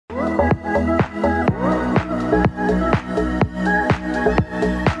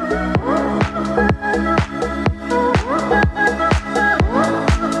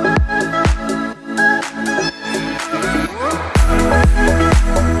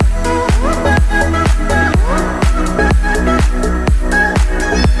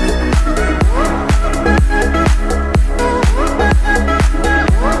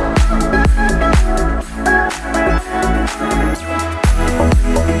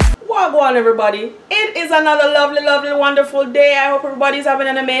on, everybody? It is another lovely wonderful day. I hope everybody's having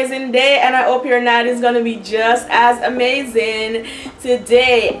an amazing day, and I hope your night is gonna be just as amazing.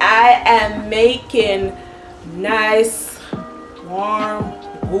 Today I am making nice warm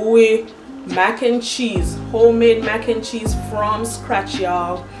gooey mac and cheese, homemade mac and cheese from scratch,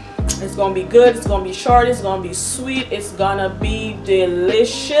 y'all. It's gonna be good, it's gonna be short, it's gonna be sweet, it's gonna be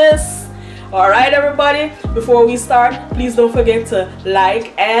delicious. All right, everybody, before we start, please don't forget to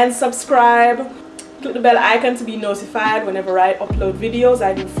like and subscribe. Click the bell icon to be notified whenever I upload videos.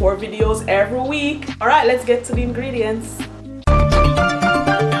 I do 4 videos every week. All right, let's get to the ingredients.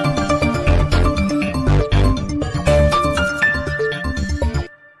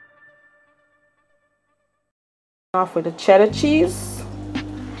 Off with the cheddar cheese.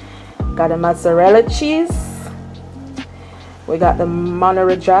 Got the mozzarella cheese. We got the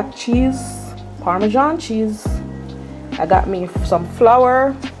Monetery Jack Cheese, Parmesan cheese. I got me some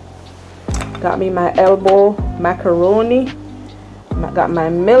flour. Got me my Elbow Maccaroni. Got my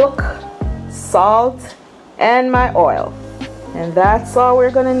milk, salt, and my oil. And that's all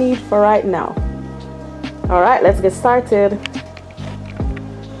we're gonna need for right now. All right, let's get started.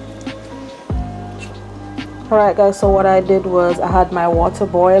 All right, guys, so what I did was I had my water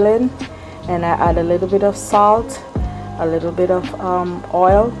boiling, and I add a little bit of salt, a little bit of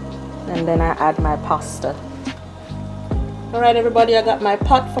oil, and then I add my pasta. All right, everybody, I got my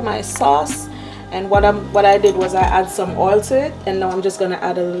pot for my sauce, and what I did was I add some oil to it, and now I'm just gonna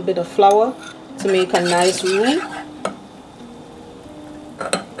add a little bit of flour to make a nice roux,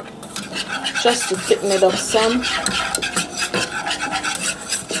 just to thicken it up some.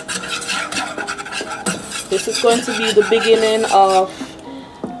 This is going to be the beginning of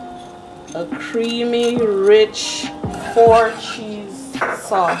a creamy, rich 4-cheese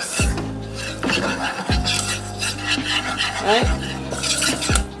sauce. Right?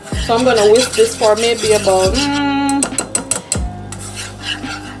 So I'm gonna whisk this for maybe about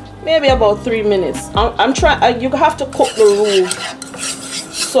 3 minutes. I'm trying. You have to cook the roux,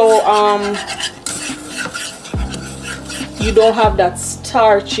 so you don't have that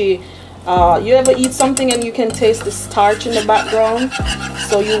starchy. You ever eat something and you can taste the starch in the background?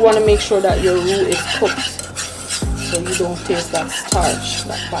 So you want to make sure that your roux is cooked, so you don't taste that starch,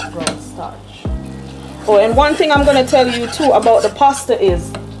 that background starch. Oh, and one thing I'm going to tell you too about the pasta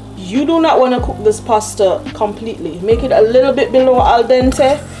is you do not want to cook this pasta completely. Make it a little bit below al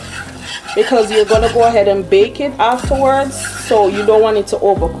dente, because you're going to go ahead and bake it afterwards. So you don't want it to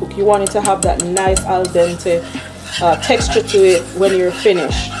overcook. You want it to have that nice al dente texture to it when you're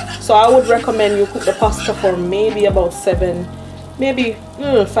finished. So I would recommend you cook the pasta for maybe about 5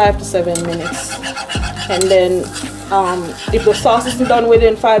 to 7 minutes. And then if the sauce isn't done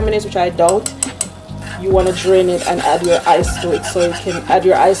within 5 minutes, which I doubt, you want to drain it and add your ice to it. So you can add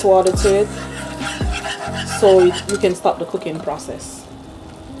your ice water to it, so you can stop the cooking process.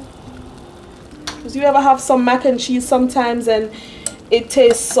 Because you ever have some mac and cheese sometimes and it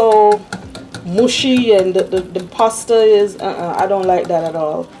tastes so mushy, and the pasta is I don't like that at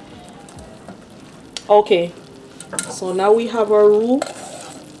all. Okay, so now we have our roux.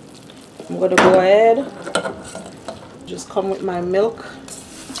 I'm gonna go ahead, just come with my milk.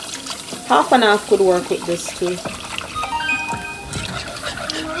 Half and half could work with this too.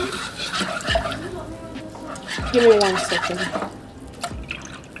 Give me 1 second.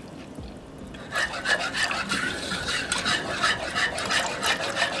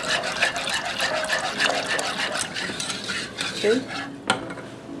 Okay.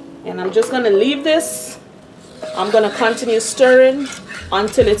 And I'm just gonna leave this. I'm gonna continue stirring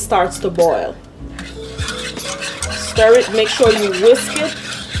until it starts to boil. Stir it, make sure you whisk it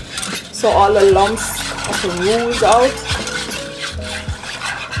so all the lumps of the roux is out.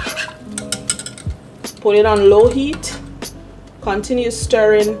 Put it on low heat. Continue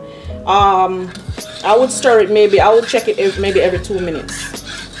stirring. I would stir it I would check it maybe every 2 minutes,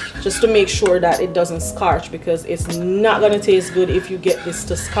 just to make sure that it doesn't scorch, because it's not gonna taste good if you get this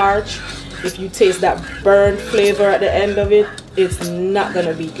to scorch. If you taste that burnt flavor at the end of it, it's not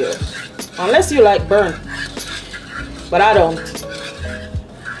gonna be good, unless you like burnt, but I don't.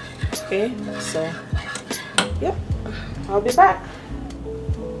 Okay, so yep, I'll be back.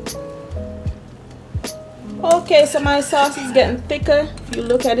 Okay, so my sauce is getting thicker. If you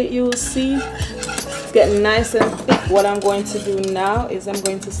look at it, you will see it's getting nice and thick. What I'm going to do now is I'm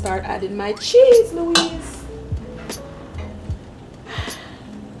going to start adding my cheese, Louise.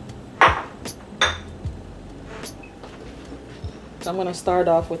 So I'm going to start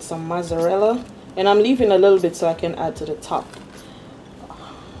off with some mozzarella, and I'm leaving a little bit so I can add to the top.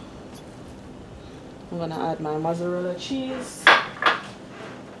 I'm going to add my mozzarella cheese.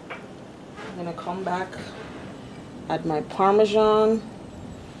 I'm gonna come back, add my Parmesan.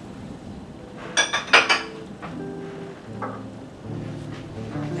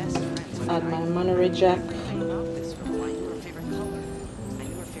 Add my Monetery Jack.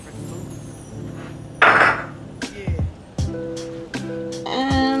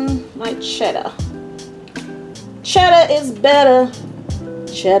 And my cheddar. Cheddar is better.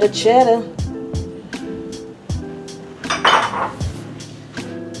 Cheddar, cheddar.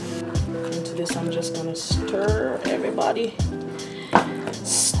 Into this, I'm just gonna stir, everybody.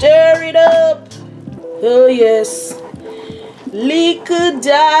 Stir it up. Oh yes. Little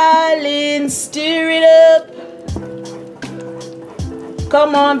darling, stir it up.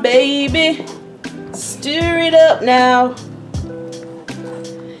 Come on, baby. Stir it up now.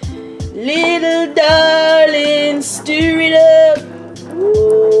 Little darling, stir it up.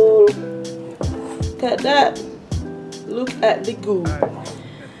 Ooh. Look at that. Look at the goo.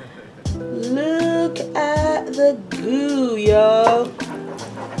 Look at the goo, y'all.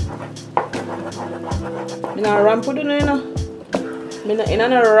 I'm not ramping, you know. I'm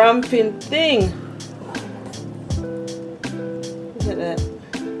not a ramping thing. Look at that.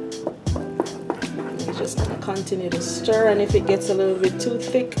 I'm just gonna continue to stir, and if it gets a little bit too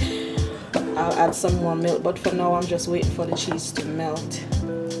thick, I'll add some more milk. But for now, I'm just waiting for the cheese to melt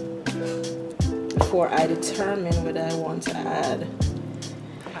before I determine whether I want to add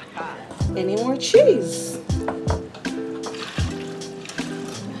any more cheese.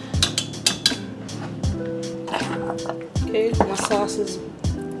 Okay, my sauce is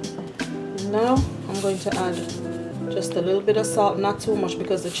now. I'm going to add just a little bit of salt, not too much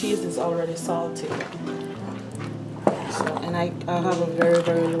because the cheese is already salty. So, and I have a very,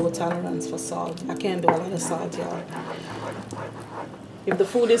 very low tolerance for salt. I can't do a lot of salt, y'all. If the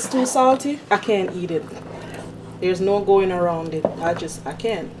food is too salty, I can't eat it. There's no going around it. I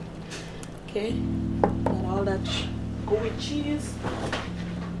can't. Okay, got all that gooey cheese.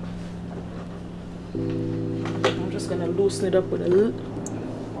 I'm just gonna loosen it up with a little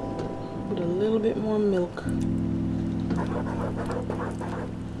bit more milk.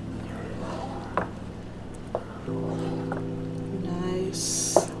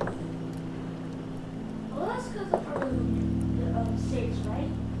 Nice. Alaska's a part of the States, right?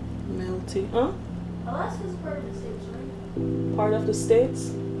 Melty, huh? Alaska's part of the States, right? Part of the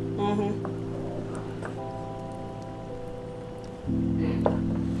States?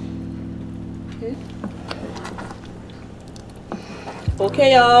 Okay.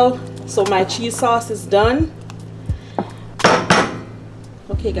 Okay, y'all. So my cheese sauce is done.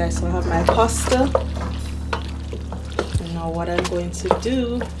 Okay, guys. So I have my pasta. And now what I'm going to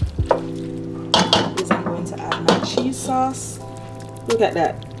do is I'm going to add my cheese sauce. Look at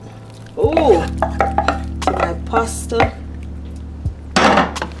that. Oh, to my pasta.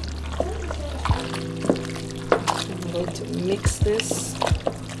 I'm going to mix this.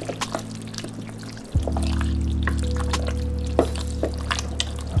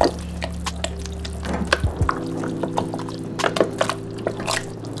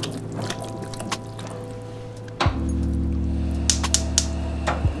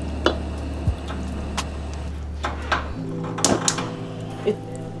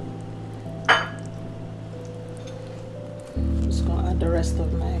 The rest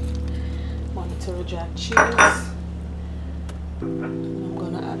of my Monetery Jack Cheese. I'm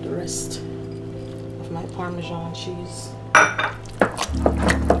gonna add the rest of my Parmesan cheese.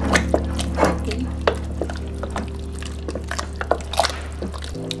 Okay.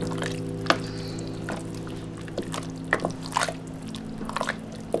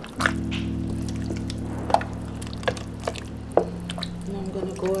 And I'm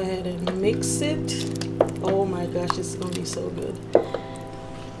gonna go ahead and mix it. Oh my gosh, it's gonna be so good.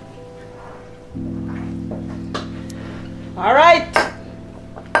 All right.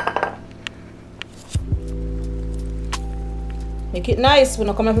 Make it nice. We're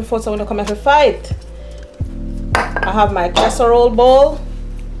not coming for food, so we're not coming for fight. I have my casserole bowl,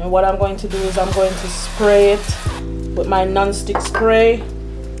 and what I'm going to do is I'm going to spray it with my non-stick spray.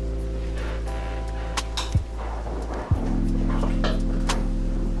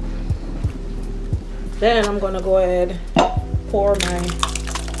 Then I'm gonna go ahead pour my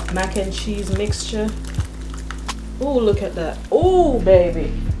mac and cheese mixture. Oh, look at that. Oh,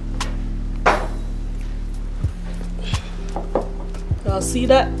 baby. Y'all see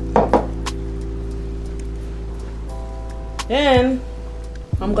that? Then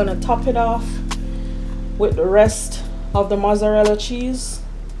I'm gonna top it off with the rest of the mozzarella cheese.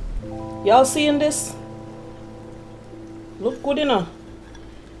 Y'all seeing this? Look good enough.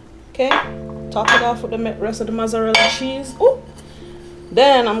 Okay, top it off with the rest of the mozzarella cheese. Oh,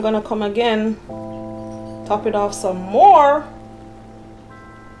 Then I'm gonna come again, top it off some more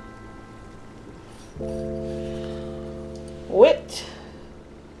with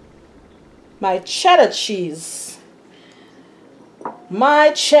my cheddar cheese.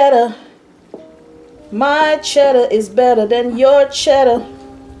 My cheddar is better than your cheddar.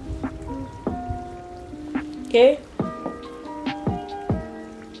 Okay,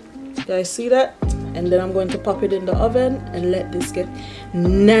 you guys see that? And then I'm going to pop it in the oven and let this get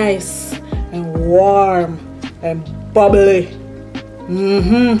nice and warm and bubbly.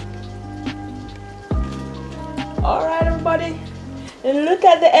 All right, everybody, and look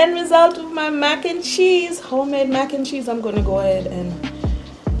at the end result of my mac and cheese, homemade mac and cheese. I'm going to go ahead and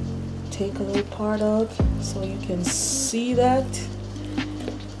take a little part out so you can see that.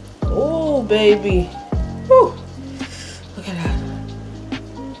 Oh, baby. Woo. Look at that.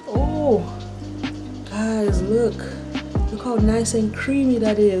 Oh, guys, look how nice and creamy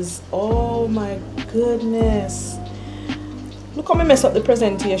that is. Oh my goodness, look how I mess up the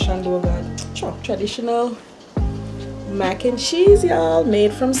presentation though, God. Traditional mac and cheese, y'all,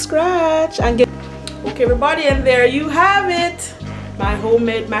 made from scratch. And okay, everybody, and there you have it, my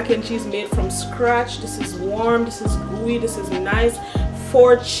homemade mac and cheese made from scratch. This is warm, this is gooey, this is nice.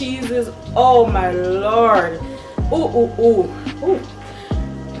 4 cheeses. Oh my lord. Ooh.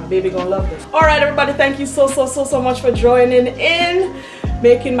 My baby gonna love this. All right, everybody, thank you so much for joining in,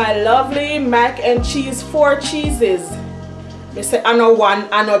 making my lovely mac and cheese 4 cheeses. Me say I know 1,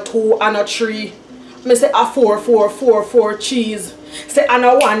 I know 2, I know 3. Me say a 4 cheese. Say I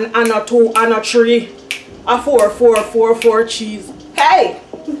know 1, I know 2, I know 3. A 4 cheese. Hey.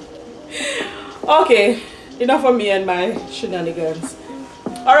 Okay, enough of me and my shenanigans.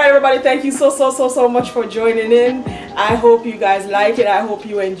 All right, everybody, thank you so much for joining in. I hope you guys like it. I hope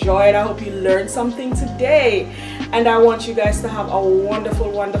you enjoy it. I hope you learned something today, and I want you guys to have a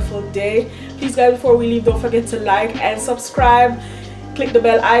wonderful day. Please, guys, before we leave, don't forget to like and subscribe. Click the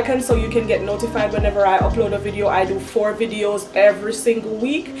bell icon so you can get notified whenever I upload a video. I do 4 videos every single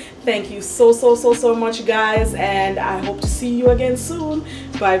week. Thank you so much, guys, and I hope to see you again soon.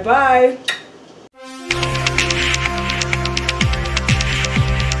 Bye bye.